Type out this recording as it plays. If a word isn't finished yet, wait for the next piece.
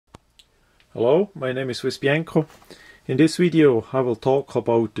Hello, my name is swissbianco. In this video I will talk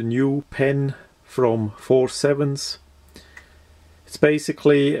about the new pen from foursevens. It's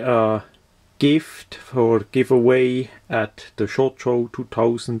basically a gift for giveaway at the SHOT Show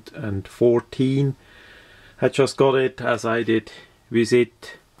 2014. I just got it as I did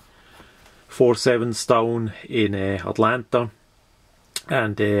visit foursevens down in Atlanta,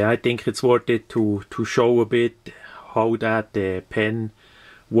 and I think it's worth it to show a bit how that pen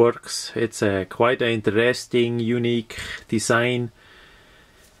works. It's quite an interesting, unique design.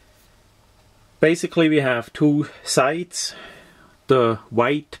 Basically we have two sides. The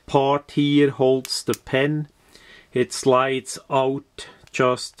white part here holds the pen. It slides out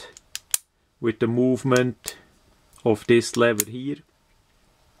just with the movement of this lever here.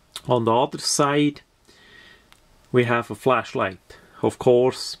 On the other side we have a flashlight. Of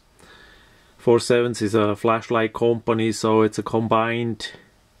course, foursevens is a flashlight company, so it's a combined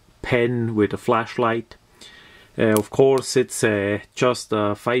pen with a flashlight. Of course it's just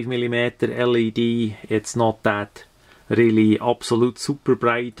a 5mm LED. It's not that really absolute super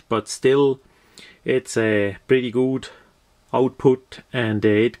bright, but still it's a pretty good output, and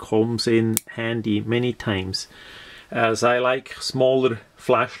it comes in handy many times, as I like smaller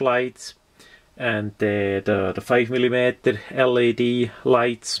flashlights, and the 5mm LED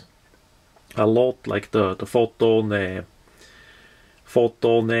lights a lot, like the photon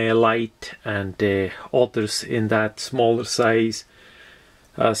light and others in that smaller size.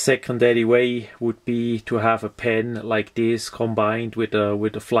 A secondary way would be to have a pen like this combined with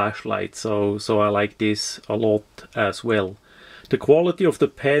a flashlight, so I like this a lot as well. The quality of the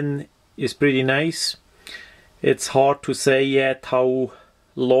pen is pretty nice. It's hard to say yet how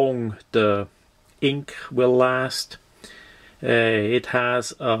long the ink will last. It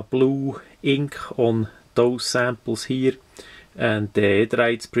has a blue ink on those samples here, and it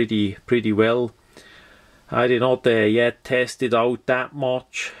writes pretty well. I did not yet test it out that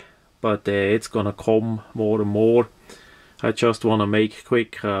much, but it's gonna come more and more. I just want to make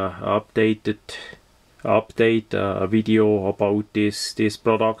quick update video about this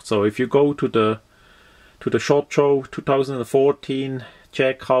product. So if you go to the SHOT Show 2014,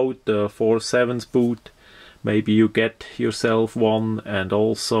 check out the foursevens booth. Maybe you get yourself one, and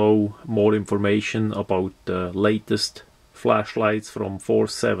also more information about the latest flashlights from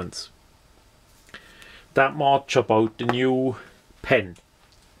foursevens. That much about the new pen.